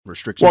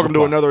Restrictions Welcome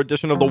apply. to another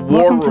edition of the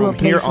War Room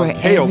here on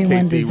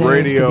KOKC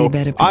Radio.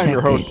 I'm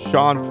your host,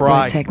 Sean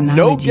Frye.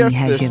 No guest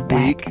this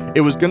week.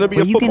 It was going to be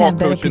a football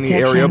coach in the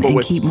area, but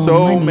with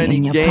so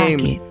many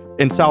games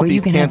in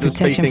Southeast Kansas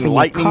facing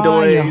lightning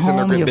delays,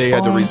 and they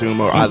had to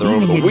resume either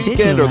over the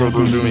weekend or they're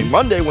resuming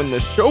Monday when the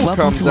show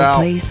comes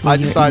out. I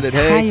decided,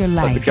 hey,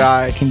 let the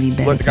guy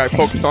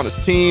focus on his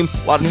team.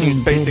 A lot of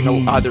teams facing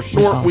either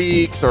short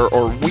weeks or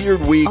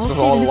weird weeks with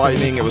all the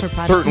lightning. It was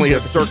certainly a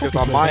circus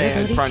on my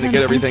end trying to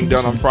get everything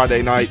done on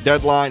Friday night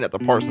deadline at the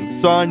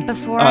Parsons Sun.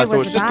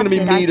 So it's just going to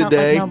be me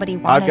today.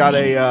 I've got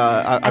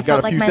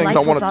a few things I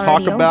want to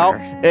talk about,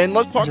 and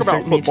let's talk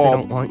about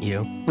football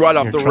right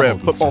off the rip.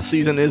 Football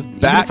season is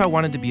back. If I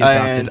wanted to be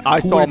adopted, and I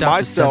saw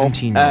myself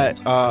at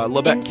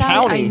Lebec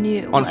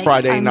County on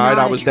Friday night.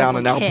 I was down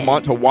in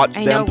Altamont to watch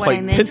them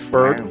play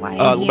Pittsburgh.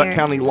 Lebec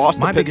County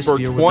lost to Pittsburgh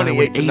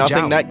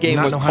 28-0. That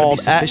game was called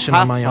at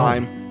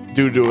halftime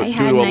due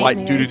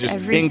to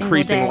just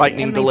increasing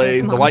lightning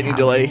delays. The lightning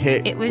delay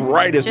hit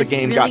right as the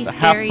game got to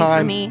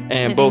halftime,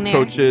 and both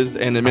coaches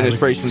and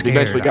administrations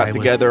eventually got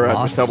together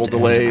after several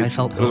delays.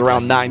 It was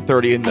around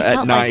 9:30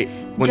 at night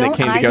when they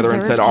came together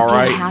and said, all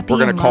right, we're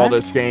going to call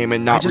this game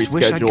and not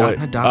reschedule it.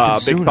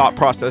 Big thought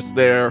process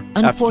there.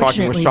 After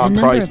talking with Sean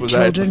Frye, was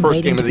that it's the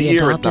first game of the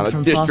year. It's not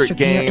a district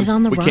game.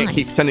 We can't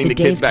keep sending the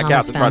kids back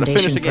out to try to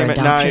finish the game at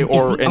night,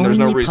 and there's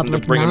no reason to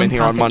bring them in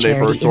here on Monday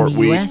for a short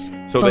week.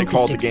 So they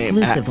called the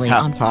game at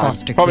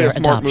halftime. Probably a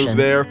smart move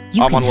there.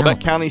 On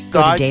Lebec County's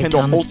side,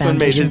 Kendall Holtzman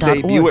made his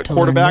debut at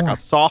quarterback, a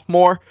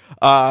sophomore,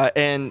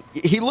 and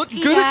he looked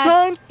good at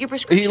times.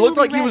 He looked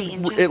like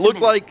it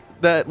looked like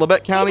that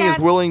Lebec County is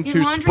willing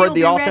to spread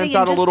the offense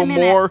out a little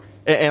more,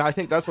 and I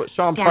think that's what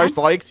Sean Frye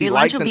likes. He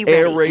likes an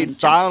air raid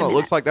style, and it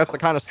looks like that's the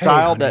kind of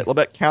style that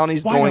Lebec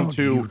County's going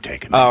to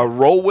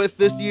roll with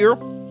this year.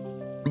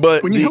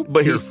 But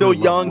he's still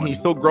young, he's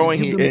still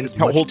growing, and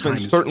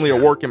Holtzman's certainly a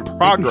work in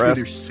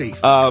progress.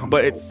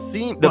 But it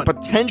seemed the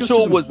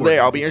potential was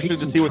there. I'll be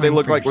interested to see what they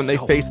look like when they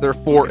face their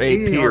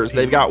 4A peers.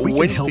 They've got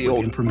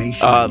Winfield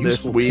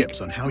this week.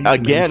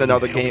 Again,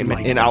 another game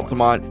in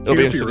Altamont. It'll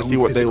be interesting to see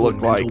what they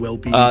look like.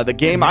 The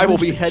game I will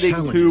be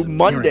heading to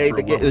Monday,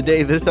 the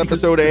day this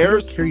episode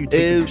airs,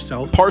 is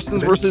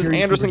Parsons versus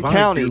Anderson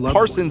County.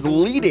 Parsons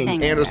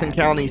leading Anderson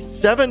County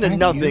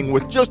 7-0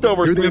 with just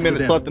over 3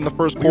 minutes left in the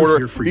first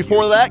quarter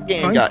before that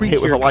game got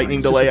hit with a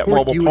lightning delay at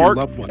Mobile Park,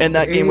 and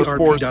that game was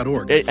forced.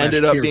 It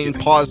ended up being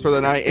paused for the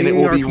night, and it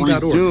will be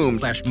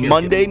resumed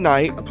Monday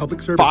night,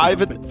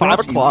 5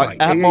 o'clock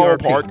at Mobile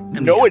Park,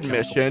 no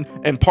admission,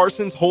 and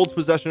Parsons holds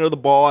possession of the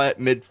ball at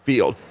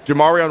midfield.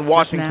 Jamarion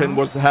Washington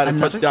had a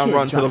touchdown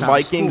run to the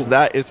Vikings.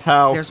 That is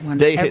how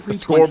they hit the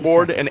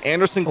scoreboard. And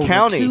Anderson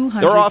County,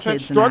 their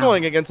offense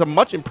struggling against a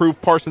much improved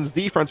Parsons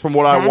defense from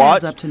what I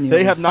watched.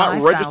 They have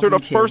not registered a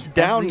first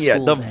down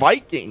yet. The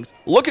Vikings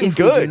looking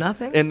good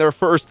in their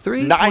first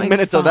 9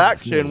 minutes of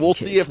action. We'll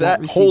see if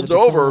that holds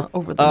over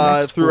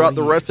throughout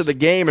the rest of the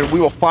game, and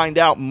we will find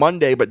out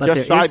Monday. But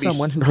Jeff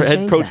Scheibe,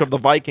 head coach of the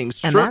Vikings,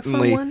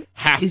 certainly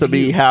has to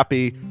be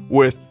happy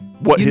with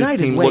what his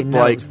team looked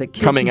like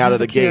coming out of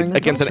the gates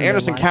against an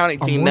Anderson County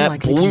team that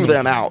blew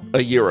them out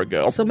a year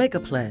ago. So make a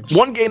pledge.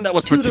 One game that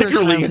was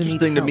particularly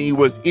interesting to me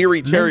was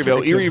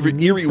Erie-Cherryville.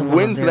 Erie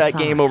wins that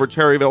game over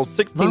Cherryville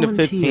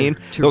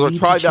 16-15. Those are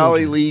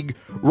Tri-Valley League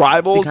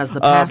rivals,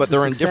 but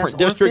they're in different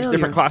districts,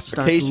 different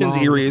classifications.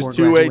 Erie is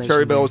 2A,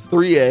 Cherryville is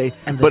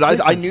 3A. But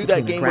I knew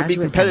that game would be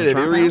competitive.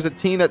 Erie is a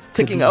team that's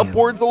ticking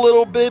upwards a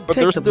little bit, but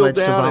they're still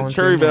down. And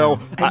Cherryville,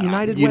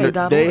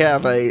 they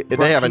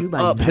have an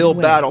uphill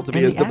battle to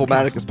be as diplomatic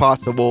as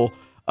possible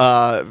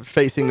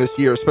facing this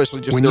year,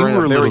 especially just when during you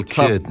were a very little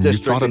tough kid and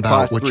district you thought in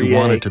about Class what 3A, you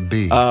wanted to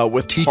be,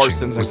 with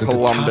Parsons and was at the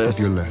top of Columbus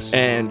your list.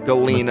 and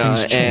Galena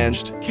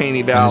and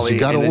Caney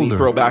Valley, and then you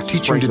throw back to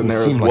Springton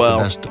there as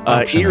well.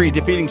 Erie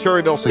defeating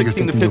Cherryville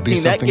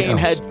 16-15. That game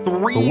had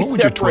 3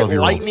 separate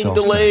lightning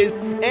delays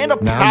and a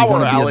power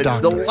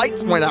outage. The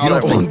lights went out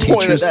at one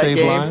point of that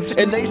game,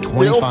 and they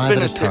still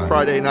finished it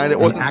Friday night. It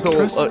wasn't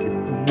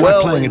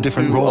until playing a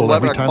different role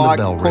 11 every time the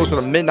bell o'clock, closer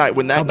rings. to midnight,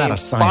 when that game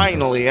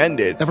finally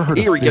ended.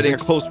 Erie getting a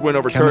close win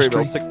over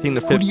Cherryville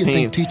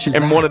 16-15,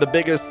 and one of the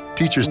biggest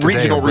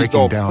regional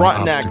results.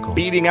 Frontenac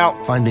beating out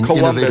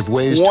Columbus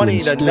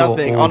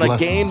 20-0 on a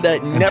game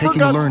that never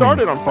got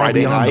started on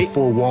Friday night.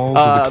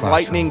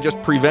 Lightning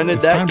just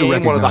prevented that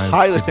game, one of the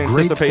highest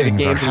anticipated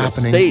games in the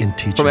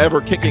state, from ever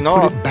kicking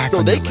off.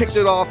 So they kicked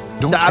it off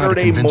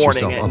Saturday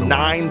morning at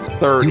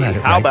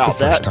 9:30. How about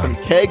that? Some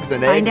kegs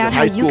and eggs in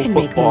high school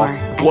football.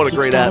 What a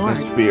great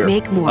atmosphere.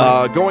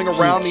 Going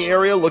around the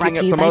area, looking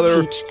at some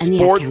other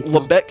sports.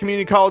 Lebec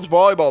Community College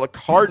volleyball, the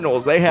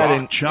Cardinals, they had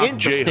an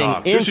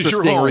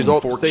interesting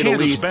result, to say the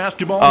least,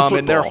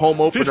 in their home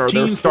opener.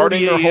 They're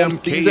starting their home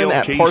season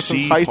at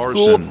Parsons High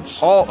School.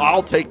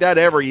 I'll take that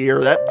every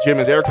year. That gym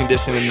is air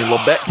conditioned, and the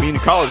Lebec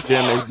Community College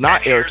gym is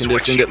not air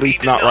conditioned, at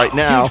least not right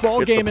now. It's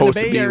supposed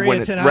to be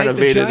when it's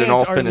renovated and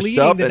all finished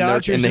up,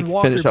 and they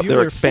finish up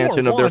their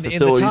expansion of their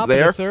facilities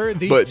there.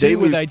 But they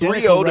lose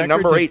 3-0 to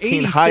number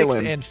 18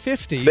 Highland.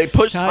 50. They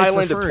pushed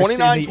Highland to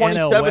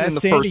 29-27 in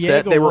the first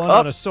set. They were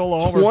up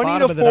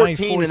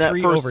 20-14 in that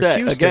first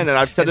set. Again, and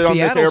I've said it on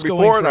this air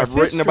before, and I've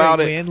written about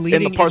it in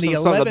the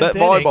Parsons Sun, the Bet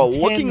Volleyball,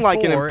 looking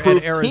like an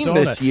improved team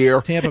this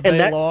year. And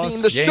that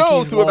seemed to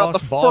show through about the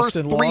first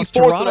three-fourths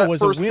of that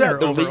first set.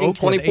 They're leading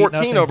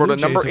 2014 over the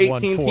number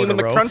 18 team in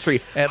the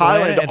country.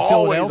 Highland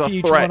always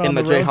a threat in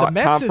the Jayhawk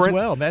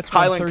Conference.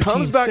 Highland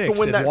comes back to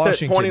win that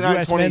set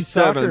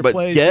 29-27, but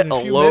get a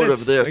load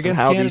of this and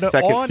how these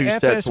second two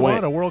sets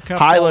went.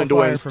 Highland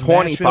wins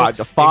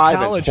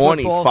 25-5 and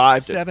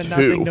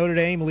 25-2. Notre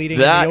Dame leading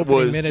that in the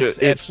opening was minutes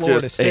just, at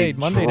Florida State.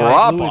 Monday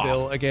night,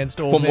 Louisville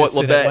against Ole from what Miss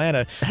in Labette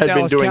Atlanta. had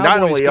been doing not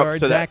only up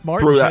to that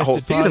through that whole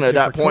season at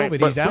that point,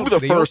 but through the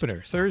first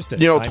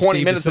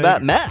 20 minutes of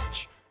that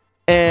match.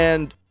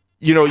 And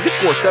you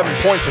score 7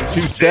 points in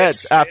two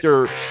sets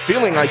after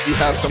feeling like you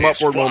have some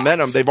upward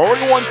momentum. They've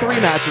already won 3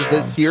 matches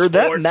this year.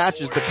 That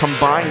matches the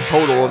combined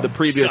total of the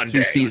previous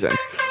 2 seasons.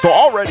 So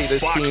already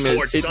this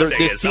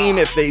team,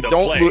 if they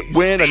don't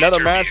win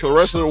another match for the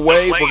rest of the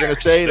way, we're going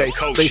to say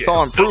they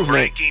saw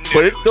improvement.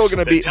 But it's still going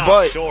to be.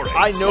 But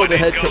I know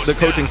the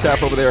coaching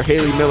staff over there,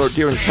 Haley Miller,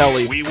 Deeren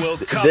Kelly,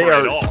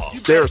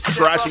 they're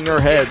scratching their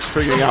heads,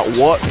 figuring out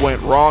what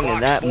went wrong in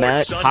that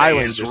match.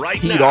 Highland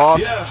just teed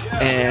off,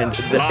 and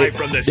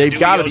they've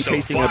got to be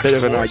facing a bit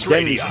of an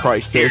identity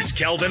crisis.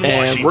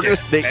 And we're gonna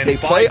they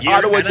play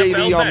Ottawa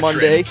JV on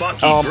Monday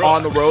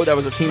on the road. That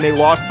was a team they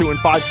lost to in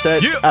 5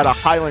 sets at a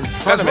Highland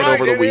tournament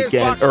over the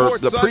weekend or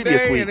the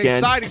previous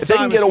weekend. If they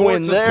can get a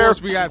win there,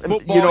 maybe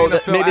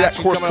that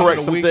course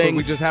corrects some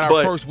things.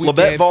 But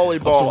Labette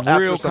Volleyball,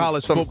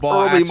 after some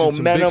early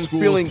momentum,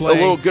 feeling a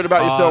little good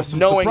about yourself,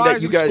 knowing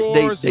that you guys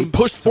they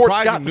pushed Fort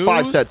Scott to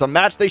 5 sets, a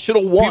match they should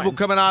have won.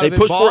 They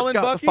pushed Fort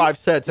Scott to 5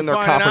 sets in their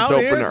conference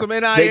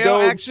opener. They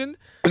go.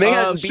 And they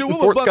hadn't beaten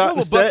Fort Scott in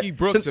a set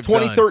since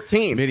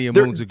 2013. Many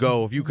moons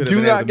ago, if you could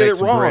do not get it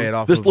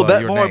wrong. This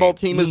Labette volleyball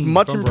team is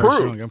much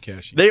improved.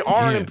 They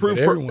are an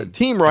improved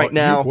team right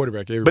now.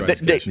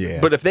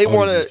 But if they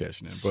want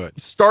to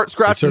start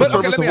scratching the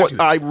surface of what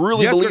I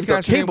really believe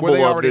they're capable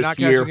of this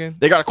year,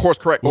 they got to course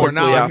correct quickly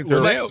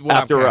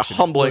after a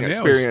humbling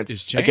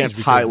experience against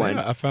Highland.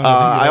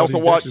 I also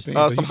watched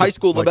some high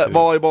school Labette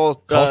volleyball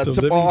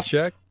tip-off.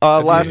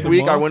 Last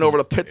week, I went over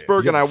to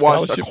Pittsburgh and I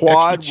watched a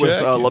quad with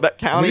Labette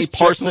County,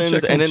 Parsons,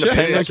 and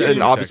Independence,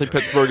 and obviously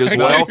Pittsburgh as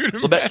well.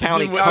 Labette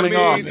County coming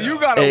off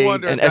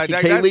an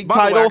SEK League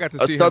title,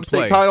 a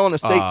sub-state title, and a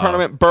state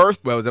tournament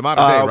berth. We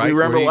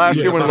remember last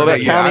year when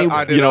Labette County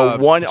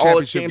won all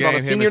its games on a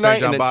senior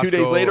night, and then 2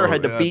 days later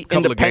had to beat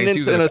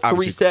Independence in a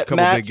 3-set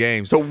match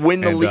to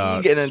win the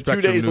league, and then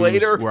 2 days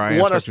later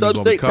won a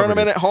sub-state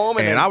tournament at home,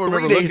 and then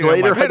 3 days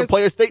later had to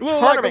play a state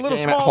tournament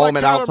game at home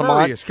in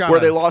Altamont,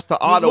 where they lost to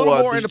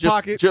Ottawa.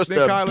 Just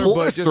a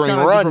blistering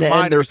run to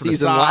end their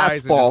season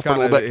last fall for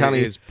the Labette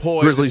County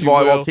Grizzlies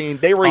volleyball team.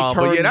 They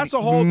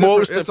returned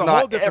most, if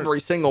not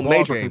every single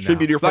major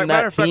contributor from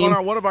that team,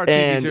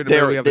 and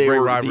they were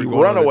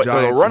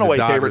the runaway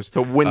favorites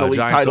to win the league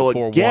title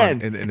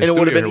again. And it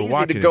would have been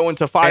easy to go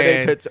into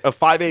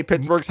 5A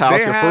Pittsburgh's house,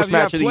 your first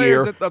match of the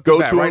year,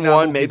 go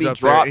 2-1, maybe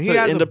drop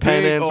to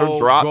Independence or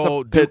drop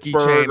to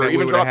Pittsburgh or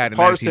even drop to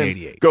Parsons,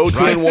 go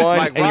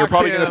 2-1, and you're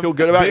probably going to feel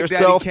good about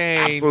yourself.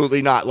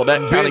 Absolutely not.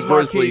 Labette County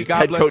Grizzlies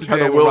head coach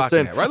Heather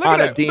Wilson,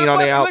 Anna Dean on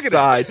the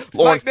outside,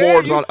 Lauren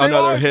Forbes on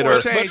another hitter,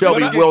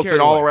 Shelby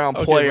Wilson all-around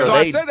player.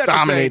 They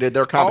dominated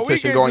their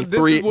competition, going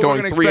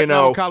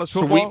 3-0,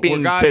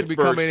 sweeping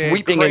Pittsburgh,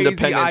 sweeping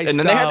Independence, and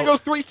then they had to go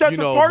 3 sets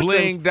with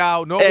Parsons.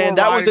 And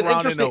that was an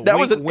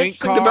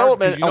interesting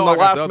development on the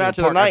last match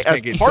of the night as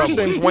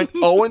Parsons went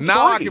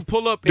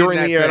 0-3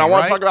 during the year. And I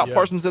want to talk about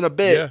Parsons in a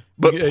bit.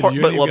 But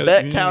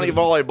Labette County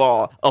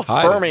volleyball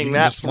affirming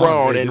that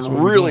throne and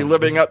really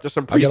living up to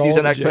some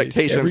preseason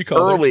expectations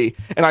early.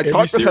 And I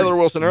talked to Heather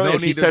Wilson earlier, and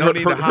she said her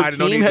team had,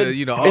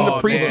 in the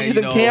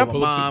preseason camp,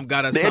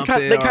 they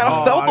kind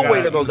of felt the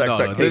weight of those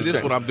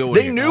expectations.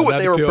 They knew what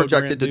they were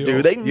projected to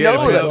do. They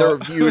know that they're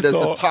viewed as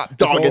the top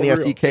dog in the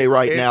SEK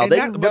right now. They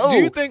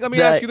know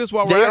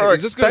that they are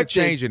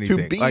expected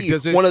to be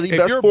one of the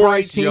best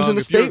 4A teams in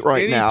the state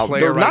right now.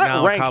 They're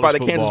not ranked by the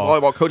Kansas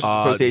Volleyball Coaches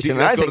Association,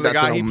 and I think that's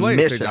an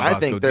omission. I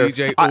think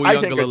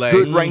a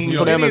good ranking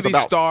for them is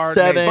about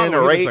 7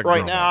 or 8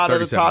 right now out of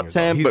the top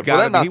 10. But for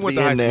them not to be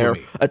in there,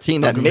 a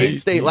team that made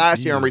state last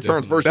year and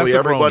returns virtually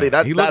everybody,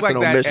 that's an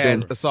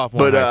omission.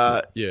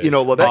 But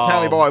Labette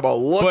County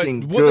volleyball looking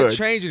good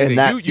in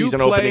that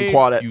season opening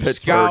quad at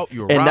Pittsburgh,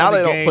 and now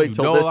they don't play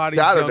till this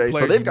Saturday,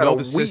 so they've got a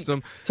week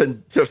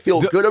to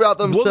feel good about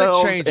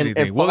themselves and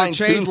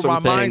fine-tune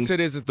some things.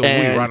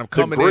 And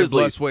the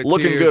Grizzlies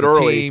looking good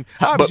early,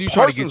 but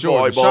Parsons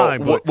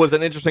volleyball was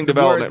an interesting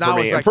development for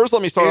me. First,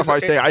 let me start off by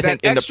saying I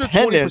think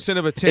Independence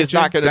is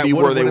not going to be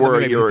where they were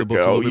a year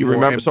ago. You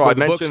remember, so I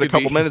mentioned a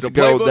couple minutes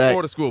ago that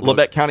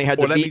Labette County had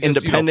to beat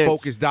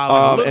Independence in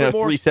a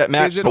 3-set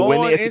match to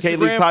win the SEK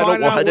League title.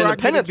 Well, had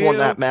Independence won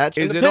that match,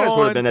 Independence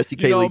would have been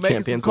SEK League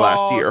champions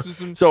last year.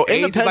 So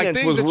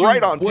Independence was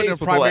right on pace with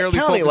Labette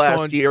County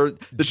last year.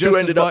 The two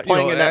ended up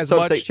playing in that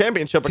sub-state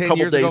championship a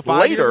couple days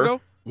later.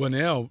 Well,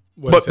 now,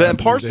 but then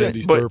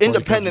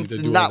Independence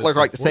did not look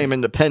like the same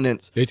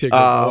Independence against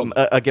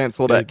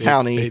Lebec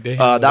County.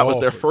 That was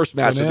their first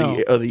match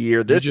of the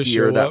year. This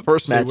year, that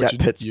first match at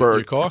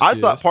Pittsburgh, I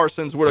thought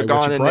Parsons would have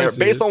gone in there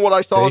based on what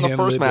I saw in the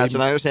first match,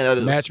 and I understand that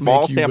is a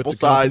small sample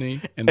size,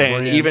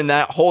 and even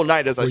that whole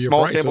night is a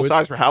small sample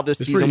size for how this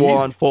season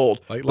will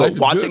unfold. But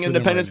watching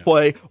Independence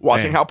play,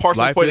 watching how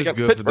Parsons played against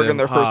Pittsburgh in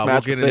their first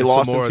match, they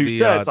lost in 2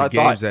 sets.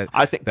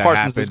 I think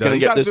Parsons is going to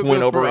get this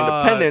win over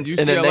Independence,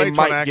 and then they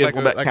might give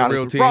Lebec County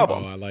some problems.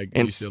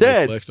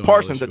 Instead,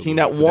 Parsons, a team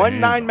that won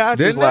 9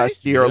 matches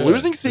last year, a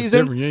losing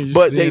season,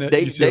 but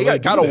they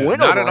got a win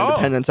over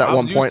Independence at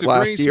one point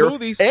last year,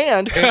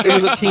 and it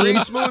was a team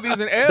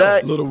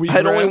that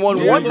had only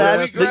won 1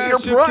 match the year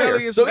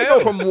prior. So they go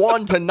from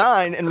 1 to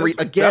 9, and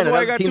again,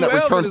 another team that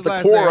returns to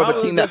the core of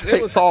a team that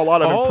saw a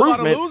lot of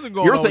improvement.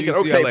 You're thinking,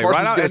 okay,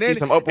 Parsons going to see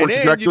some upward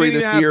trajectory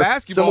this year,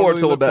 similar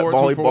to Lebec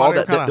volleyball,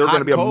 that they're going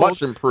to be a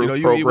much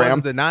improved program,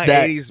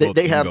 that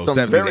they have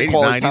some very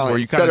quality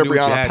talent. Instead of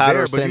Brianna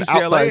Patterson,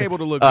 outside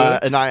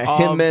Anaya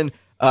Hinman,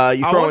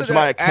 you throw in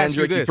Jemiah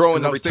Kendrick, you throw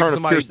in the return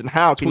of Kirsten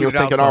Houck, and you're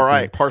thinking, all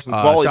right, Parsons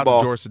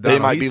volleyball, they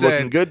might be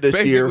looking good this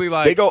year.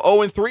 They go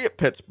 0-3 at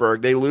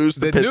Pittsburgh. They lose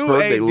to Pittsburgh.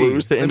 They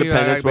lose to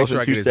Independence, both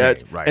in 2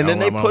 sets. And then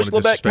they push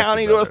Lebec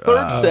County to a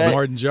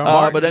 3rd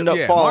set, but end up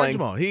falling.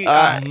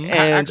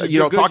 And,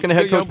 talking to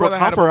head coach Brooke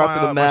Hopper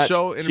after the match,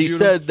 she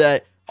said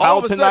that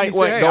how tonight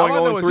went going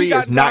 0-3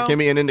 is not going to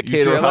be an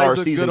indicator of how our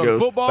season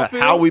goes. But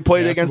how we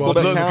played against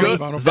Lebec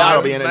County,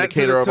 that'll be an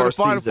indicator of our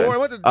season.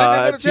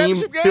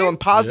 Team feeling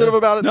positive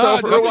about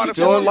itself early,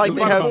 feeling like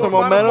they have some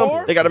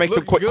momentum. They got to make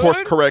some quick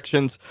course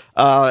corrections.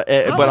 But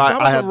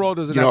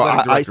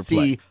I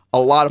see a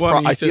lot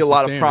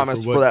of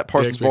promise for that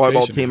Parsons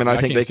volleyball team, and I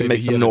think they can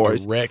make some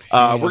noise. We're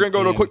going to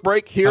go to a quick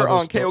break here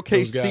on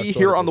KOKC,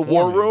 here on the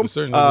War Room.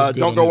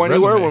 Don't go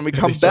anywhere. When we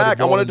come back,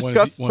 I want to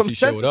discuss some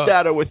census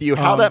data with you,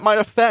 how that might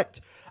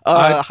affect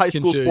high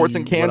school sports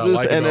in Kansas,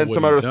 and then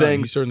some other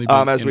things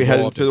as we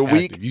head into the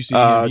week.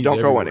 Don't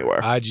go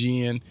anywhere.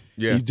 IGN,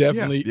 he's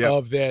definitely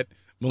of that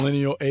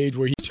millennial age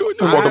where he's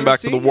and welcome back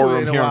to the War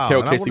Room here on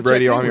KOKC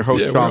Radio. I'm your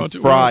host, Sean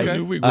Frye.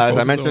 As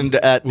I mentioned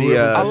at the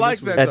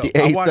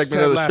A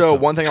segment of the show,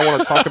 one thing I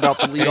want to talk about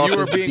the lead off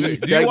this B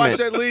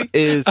segment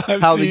is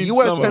how the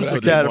U.S.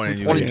 Census data from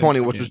 2020,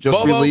 which was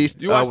just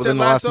released within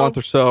the last month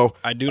or so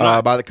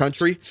by the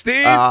country.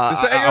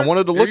 I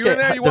wanted to look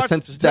at the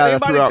census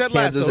data throughout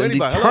Kansas and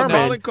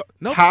determine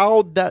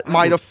how that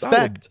might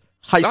affect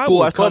high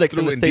school athletics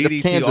in the state of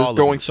Kansas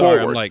going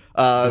forward.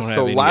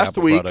 So last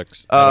week,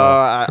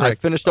 I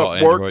finished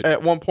up work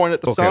at one point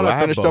at the Sun.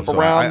 I finished up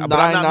around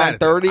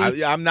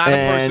 9:30,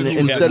 and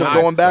instead of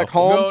going back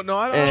home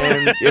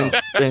and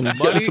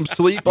getting some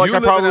sleep like I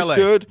probably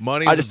should,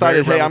 I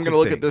decided, hey, I'm going to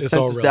look at this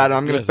census data.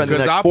 I'm going to spend the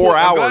next 4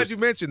 hours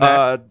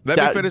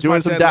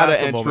doing some data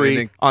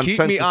entry on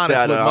census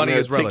data. I'm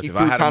going to take you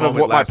through kind of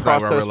what my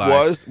process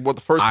was. What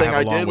the first thing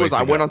I did was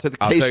I went onto the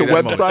CASA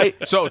website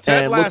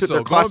and looked at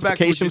their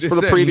classifications for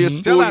the previous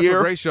school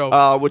year,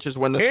 which is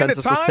when the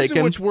census was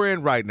taken, which we're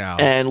in right now,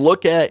 and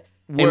look at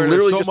and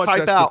literally just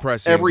type out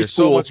every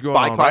school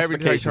by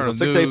classification.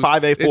 So 6A,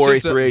 5A,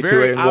 4A, 3A,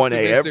 2A, and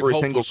 1A. Every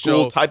single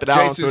school, type it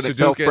out into an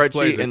Excel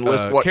spreadsheet and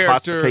list what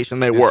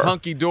classification they were.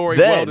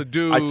 Then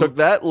I took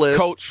that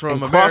list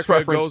and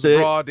cross-referenced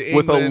it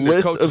with a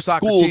list of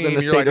schools in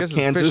the state of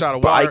Kansas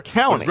by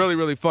county. Really,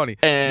 really funny.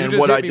 And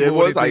what I did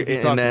was I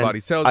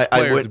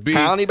went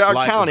county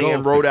by county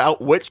and wrote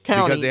out which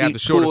county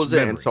each school is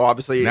in. So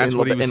obviously in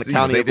the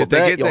county of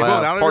Lebec, you'll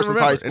have Parsons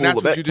High School,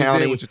 Lebec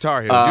County,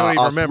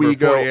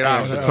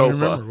 Oswego,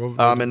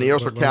 Chitopa. In the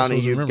Oscar County,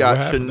 you've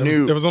got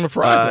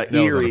Chanute,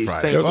 Erie,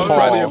 St.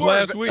 Paul.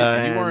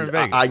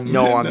 I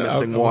know I'm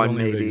missing one,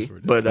 maybe,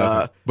 but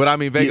I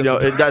mean, Vegas.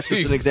 That's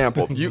just an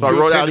example. So I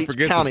wrote out each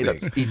county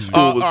that each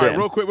school was in.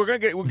 Real quick, we're gonna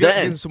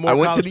get some more. I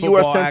went to the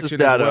U.S. Census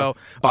data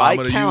by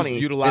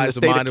county in the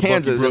state of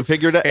Kansas and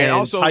figured it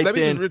and typed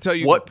in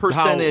what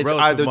percentage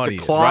either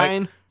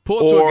decline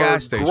or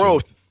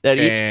growth that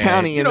each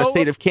county in the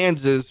state of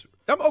Kansas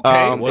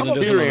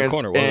experience,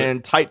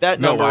 and type that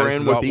number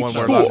in with each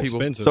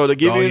school. So to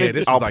give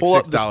you I'll pull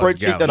up the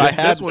spreadsheet that I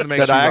had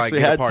that I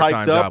actually had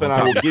typed up, and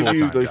I will give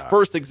you the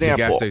first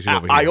example.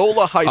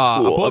 Iola High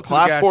School, a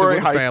Class 4A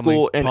high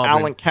school in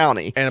Allen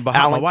County.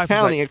 Allen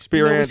County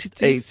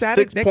experienced a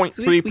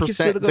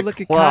 6.3%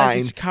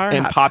 decline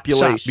in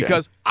population.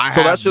 So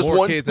that's just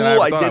one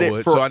school. I did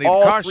it for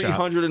all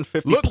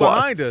 350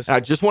 plus. I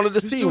just wanted to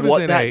see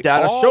what that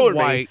data showed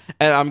me,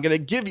 and I'm going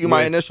to give you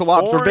my initial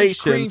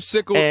observations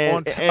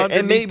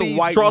and maybe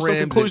draw some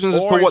conclusions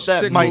as to what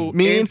that might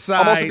mean.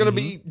 I'm also going to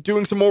be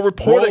doing some more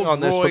reporting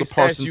on this for the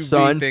Parsons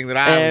Sun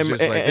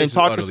and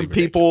talk to some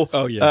people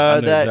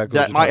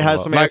that might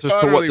have some answers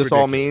to what this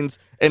all means.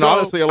 And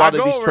honestly, a lot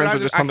of these trends are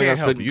just something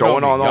that's been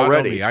going on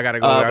already. I gotta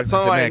go.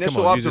 Some of my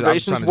initial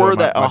observations were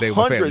that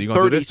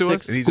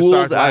 136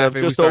 schools out of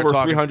just over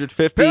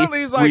 350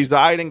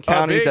 reside in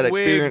counties that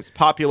experience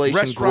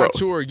population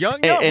growth.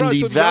 And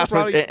the vast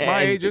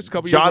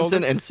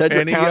Johnson and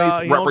Sedgwick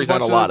counties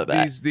represent a lot of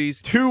that.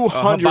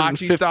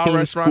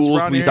 215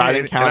 schools reside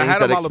in counties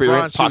that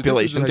experience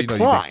population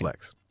decline.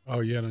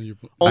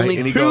 Only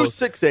two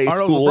 6A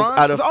schools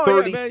out of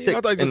 36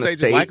 in the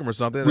state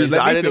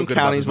resided in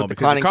counties with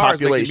declining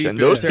population.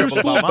 Those two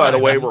schools, by the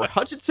way, were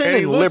Hutchinson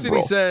and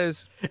Liberal.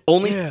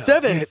 Only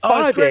 7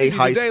 5A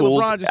high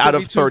schools out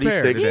of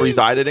 36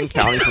 resided in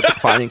counties with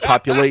declining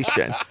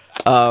population.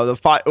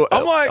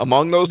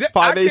 Among those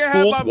 5A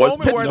schools was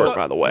Pittsburgh,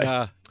 by the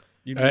way.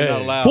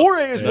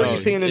 4A is where you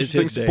see an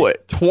interesting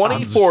split.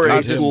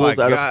 24A schools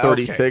out of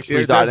 36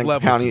 reside in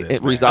counties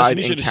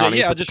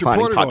with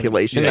declining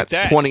population. That's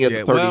 20 of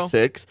the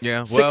 36.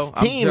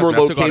 16 were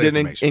located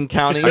in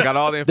counties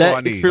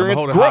that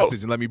experience growth.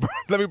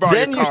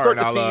 Then you start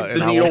to see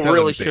the needle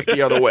really shift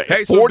the other way.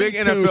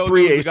 42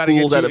 3A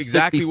schools out of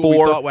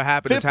 64,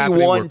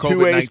 51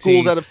 2A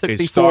schools out of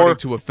 64,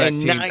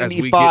 and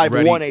 95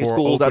 1A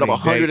schools out of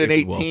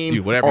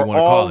 118 are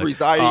all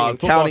residing in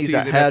counties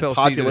that had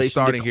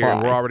population decline.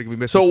 We're already going to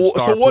be missing some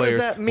star So what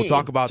players. does that mean? We'll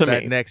talk about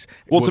that next.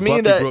 Well, to me,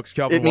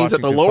 it means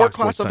that the lower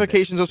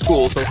classifications of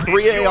schools, so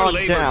 3A on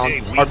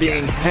down, are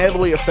being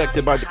heavily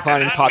affected by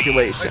declining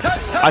population.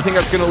 I think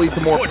that's going to lead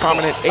to more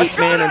prominent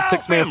 8-man and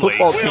 6-man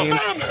football teams,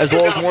 as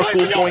well as more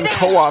schools going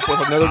co-op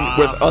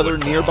with other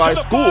nearby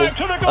schools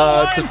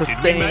to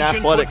sustain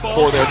athletics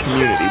for their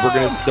community.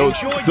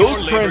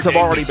 Those trends have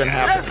already been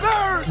happening.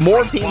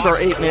 More teams are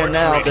 8-man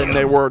now than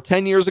they were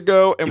 10 years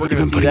ago, and we're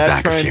going to see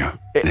that trend.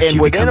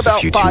 And within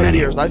about 5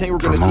 years, I think we're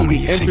going to see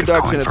the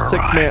introduction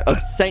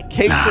of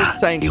sanctioned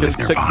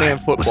 6-man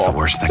football.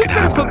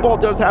 6-man football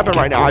does happen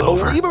right now. I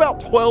believe about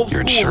 12 schools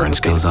in the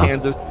state of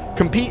Kansas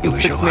compete in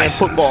 6-man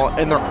football,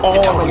 and they're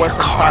all on the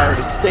western side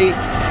of the state.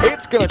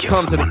 It's going to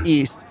come to the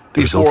east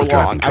before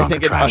long. I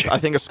think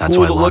a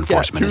school to look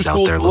at, 2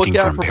 schools to look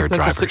at for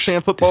potential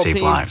 6-man football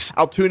teams,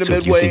 Altoona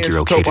Midway and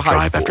Socopa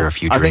High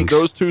School. I think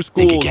those 2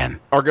 schools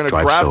are going to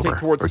gravitate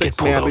towards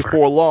 6-man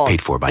before long.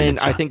 And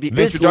I think the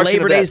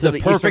introduction of that to the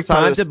eastern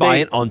side of the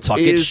state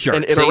is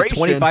an iteration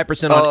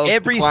 25% on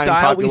every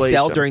style we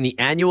sell during the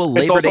annual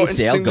Labor Day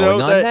sale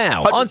going on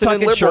now.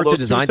 Untucked shirts are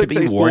designed to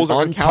be worn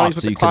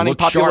untucked so you can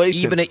look sharp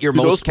even at your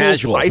most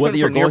casual. Whether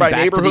you're going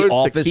back to the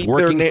office,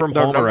 working from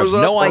home, or have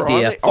no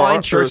idea,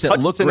 find shirts that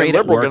look great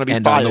at work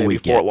and on the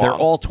weekend. They're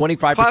all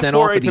 25%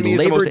 off for the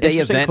Labor Day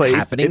event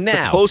happening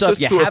now. So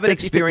if you haven't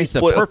experienced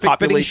the perfect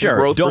fitting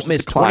shirt, don't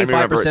miss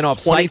 25%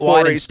 off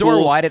site-wide and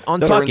store-wide at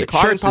Untucked.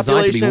 Shirts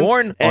designed to be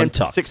worn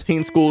untucked.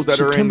 16 schools that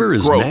are in September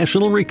is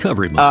National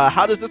Recovery Month.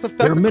 How does this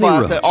affect the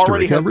class that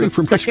already has the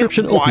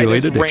second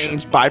widest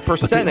range by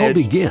percentage? But they all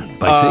begin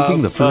by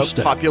taking the first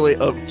step.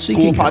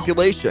 School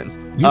populations.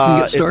 You can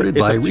get started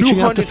by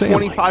reaching out to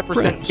family,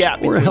 friends,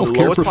 or a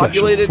healthcare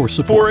professional for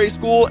support. 4A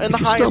school and the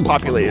highest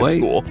populated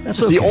school.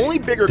 The only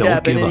bigger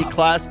gap in any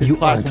class is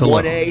class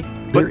 1A.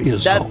 But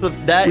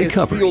that is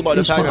fueled by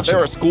the fact that there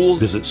are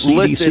schools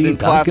listed in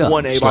Class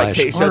 1A by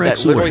KSHA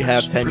that literally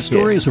have 10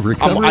 kids.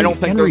 I don't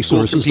think those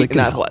schools compete in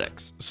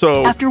athletics.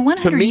 So, after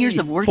 100 years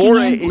of working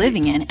in,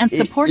 living in, and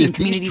supporting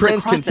communities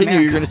across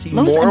America, you're going to see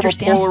Lowe's more of a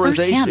understands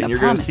polarization. firsthand the You're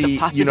going to promise of see,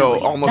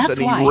 possibility. almost That's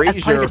an why, as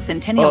part of erasure its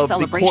centennial of the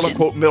celebration,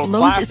 quote-unquote middle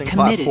Lowe's class is in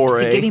Class committed 4A.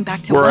 to giving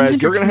back to Whereas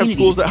 100 you're going to have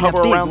schools that communities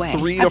hover in a around big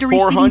 3 way. to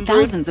 400,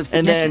 thousands of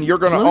and then you're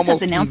going to Lowe's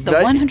almost has announced the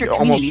 100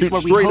 communities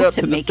where we hope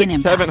to make an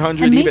impact,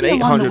 700, and even maybe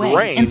along the 800 way,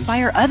 range.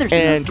 inspire others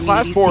And in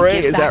Class those communities 4A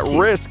to give is at back to.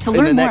 risk To in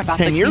learn the more next about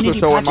 10 the years or community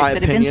so, in my projects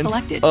that have been opinion,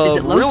 selected, of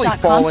visit really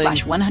falling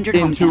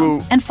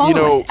Lowes.com/100hometowns and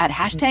follow us at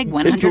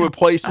 #100. into a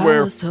place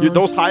where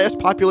those highest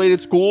populated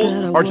schools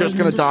are just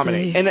going to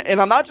dominate. And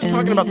I'm not just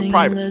talking about the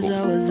private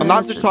schools. I'm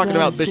not just talking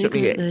about Bishop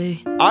McGee.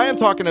 I am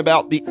talking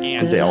about the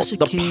Andales,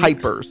 the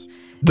Pipers.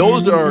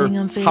 Those are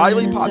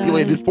highly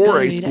populated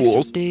 4A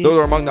schools. Those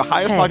are among the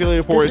highest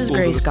populated 4A schools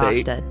in the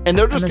state. And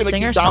they're just going to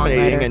keep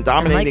dominating and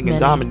dominating and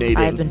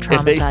dominating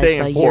if they stay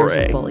in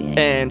 4A.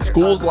 And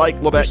schools like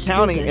Labette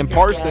County and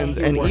Parsons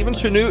and even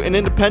Chanute and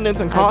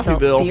Independence and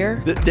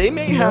Coffeyville, they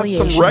may have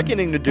some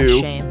reckoning to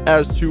do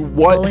as to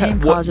how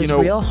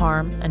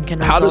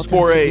does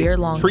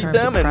 4A treat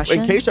them, and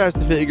Keisha has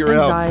to figure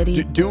out,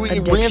 do we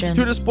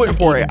reinstitute a split in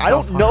 4A? I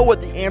don't know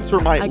what the answer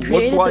might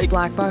look like,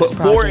 but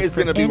 4A is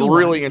going to be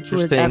really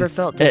interesting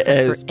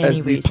as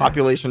these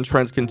population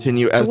trends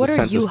continue, as the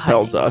census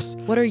tells us.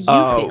 What are you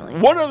feeling?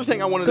 One other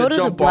thing I wanted to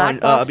jump on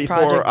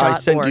before I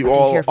send you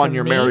all on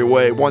your merry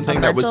way, one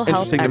thing that was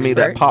interesting to me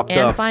that popped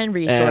up, and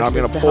I'm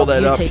going to pull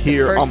that up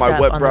here on my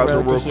web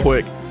browser real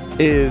quick,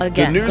 is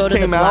the news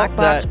came out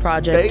that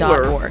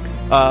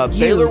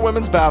Baylor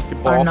women's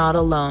basketball are not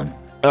alone.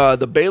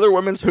 The Baylor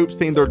women's hoops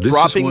team, they're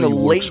dropping the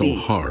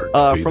lady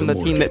from the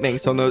team nickname.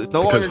 So it's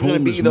no longer going to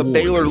be the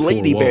Baylor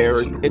Lady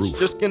Bears. It's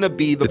just going to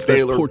be the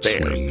Baylor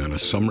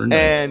Bears.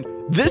 And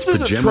This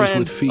is a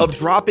trend of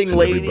dropping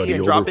lady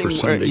and dropping,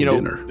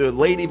 the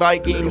Lady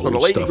Vikings or the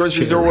Lady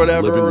Grizzlies or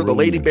whatever, the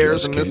Lady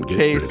Bears in this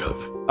case.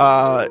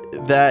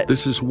 That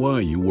this is why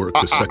you work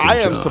a second I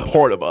am job.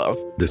 supportive of.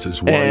 This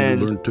is why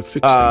you learn to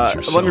fix things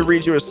yourself. Let me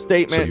read you a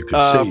statement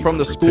from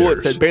the school.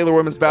 It said Baylor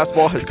women's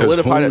basketball has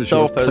solidified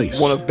itself as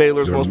one of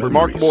Baylor's most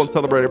remarkable and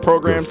celebrated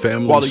programs,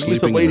 while the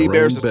use of Lady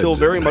Bears is still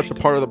very much a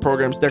part of the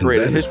program's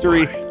decorated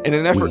history. In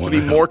an effort to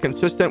be more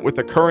consistent with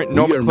the current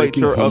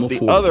nomenclature of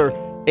the other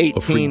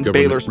 18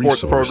 Baylor sports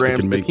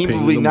programs, the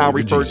team will be now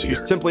referred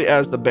to simply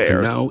as the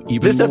Bears.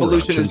 This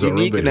evolution is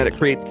unique in that it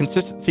creates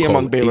consistency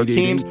among Baylor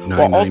teams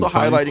while also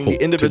highlighting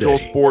the individual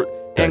sport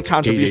and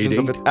contributions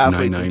of its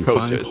athletes and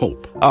coaches.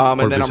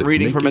 And then I'm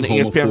reading from an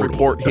ESPN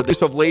report. The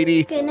use of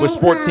lady with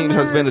sports teams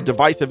has been a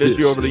divisive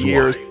issue over the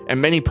years,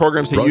 and many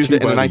programs have used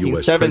it in the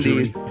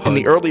 1970s. In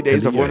the early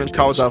days of women's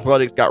college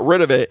athletics, got rid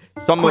of it,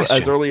 some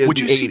as early as the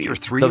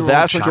 80s. The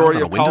vast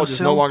majority of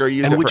colleges no longer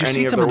use it for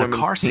any of their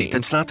women's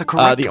teams.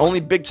 The only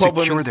Big 12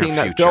 women's team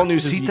that still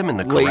uses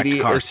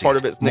lady as part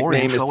of its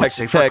nickname is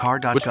Texas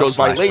Tech, which goes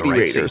by Lady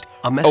Raiders.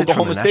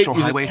 Oklahoma State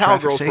uses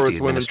Cowgirls for its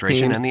women's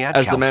teams,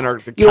 as the men are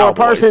the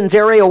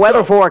Cowboys. Area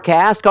weather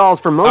forecast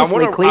calls for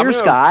mostly clear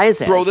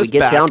skies as we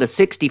get down to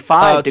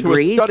 65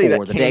 degrees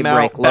for the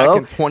daybreak low.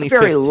 A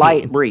very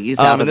light breeze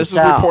out of the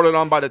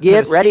south.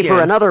 Get ready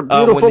for another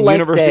beautiful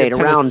lake day to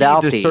round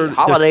out the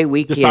holiday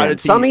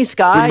weekend. Sunny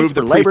skies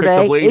for Labor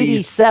Day,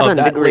 87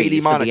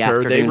 degrees for the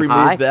afternoon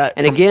high.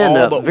 And again,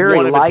 a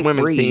very light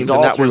breeze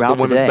all throughout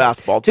the day.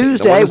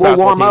 Tuesday will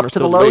warm up to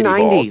the low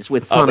 90s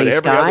with sunny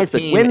skies,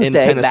 but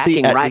Wednesday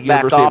backing right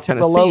back off to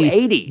the low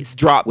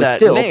 80s with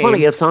still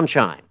plenty of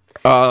sunshine.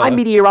 I'm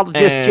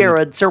meteorologist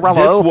Jared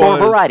Cerullo for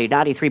Variety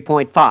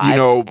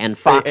 93.5 and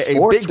Fox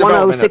Sports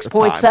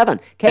 106.7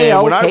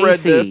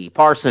 KOKC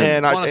Parsons.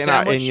 And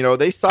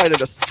they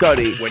cited a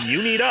study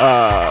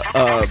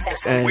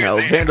and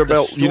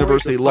Vanderbilt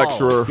University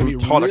lecturer who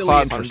taught a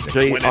class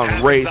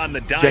on race,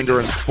 gender,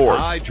 and sport.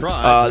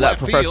 That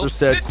professor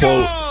said,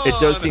 quote, "It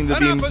does seem to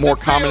be more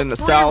common in the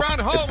South.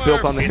 It's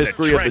built on the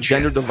history of the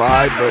gender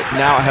divide, but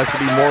now it has to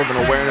be more of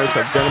an awareness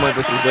of gentlemen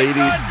versus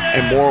ladies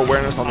and more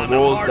awareness on the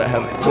roles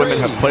that women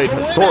have played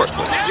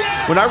historically."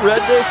 When I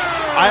read this,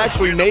 I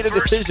actually made a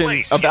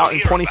decision about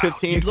in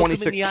 2015,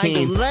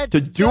 2016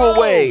 to do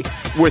away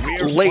with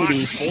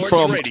ladies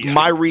from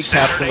my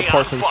recaps in the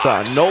Parsons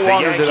Sun. No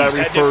longer did I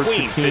refer to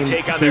teams to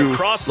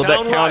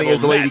Lebec County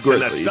as the Lady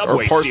Grizzlies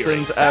or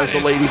Parsons as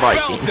the Lady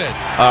Vikings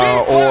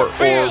or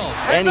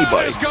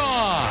anybody.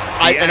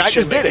 I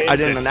just did it. I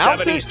didn't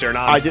announce it.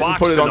 I didn't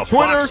put it on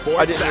Twitter.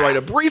 I didn't write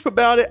a brief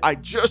about it. I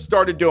just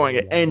started doing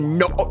it.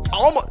 And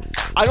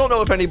I don't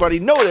know if anybody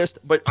noticed,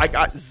 but I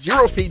got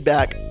zero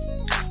feedback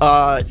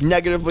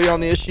negatively on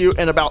the issue.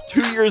 And about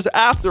 2 years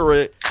after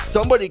it,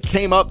 somebody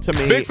came up to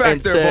me and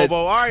said,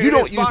 "You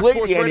don't use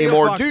lady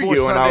anymore, do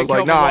you?" And I was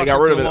like, "Nah, I got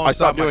rid of it. I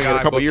stopped doing it a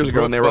couple years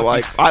ago." And they were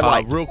like, "I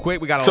like it." Real quick,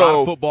 we got a lot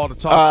of football to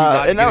talk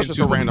to. And that was just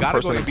a random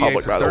person in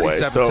public, by the way.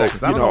 So, I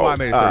don't know why I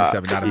made it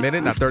 37. Not a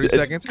minute, not 30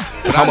 seconds.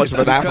 How much of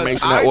an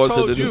affirmation that was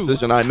to the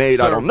decision I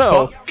made, I don't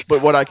know.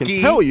 But what I can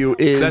tell you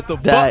is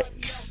that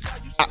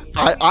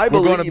I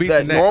believe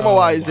that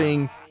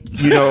normalizing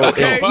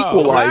and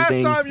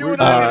equalizing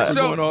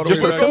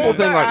just a simple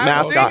thing like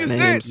mascot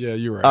names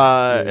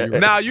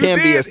can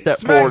be a step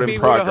forward in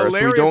progress.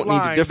 We don't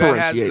need to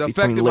differentiate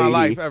between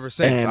lady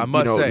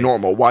and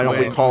normal. Why don't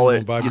we call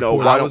it why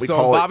don't we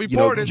call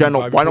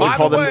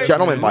them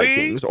gentlemen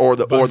Vikings or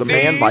the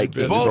man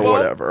Vikings or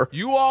whatever?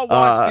 You all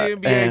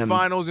watched the NBA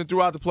finals and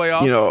throughout the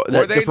playoffs.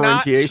 That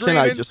differentiation,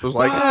 I just was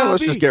like,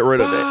 let's just get rid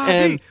of it.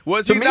 And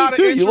to me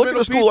too, you look at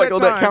a school like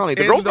Lebec County,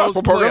 the girls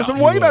basketball program's been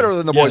way better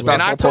than the boys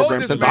basketball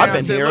program since I've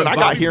been here, and I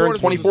got here in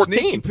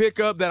 2014. They've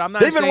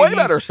been way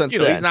better since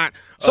then.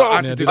 So,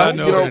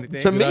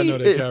 to me,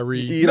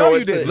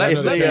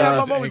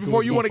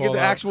 before you want to get the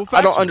actual facts.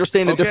 I don't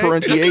understand the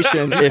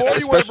differentiation,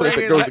 especially if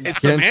it goes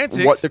against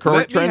what the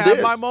current trend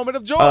is.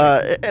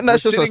 And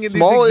that's just a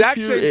small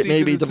issue. It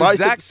may be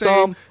divisive to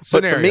some,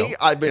 but to me,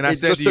 I've been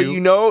just so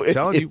you know, if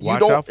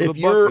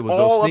you're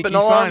all up in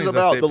arms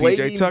about the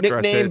lady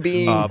nickname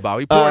being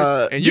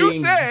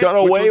done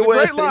away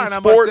with in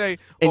sports,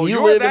 and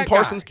you live in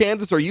Parsons,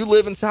 Kansas, or you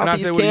live in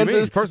Southeast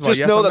Kansas,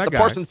 just know that the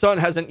Parsons Sun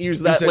hasn't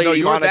used that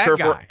lady moniker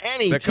for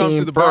any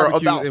team for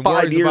about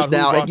 5 years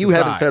now, and you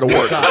haven't said a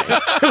word.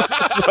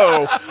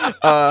 So,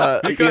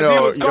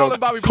 relax. You call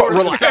Bobby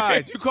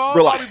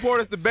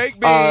Portis the baked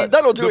beans.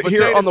 That'll do it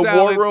here on the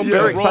War Room.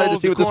 Very excited to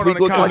see what this week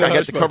looks like. I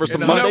get to cover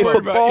some Monday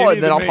football,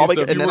 and then I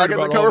get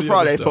to cover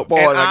Friday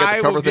football, and I get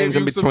to cover things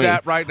in between.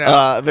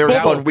 Very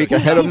fun week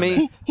ahead of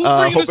me.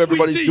 Hope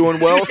everybody's doing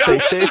well. Stay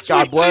safe.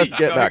 God bless.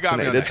 Get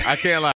vaccinated. I can't lie.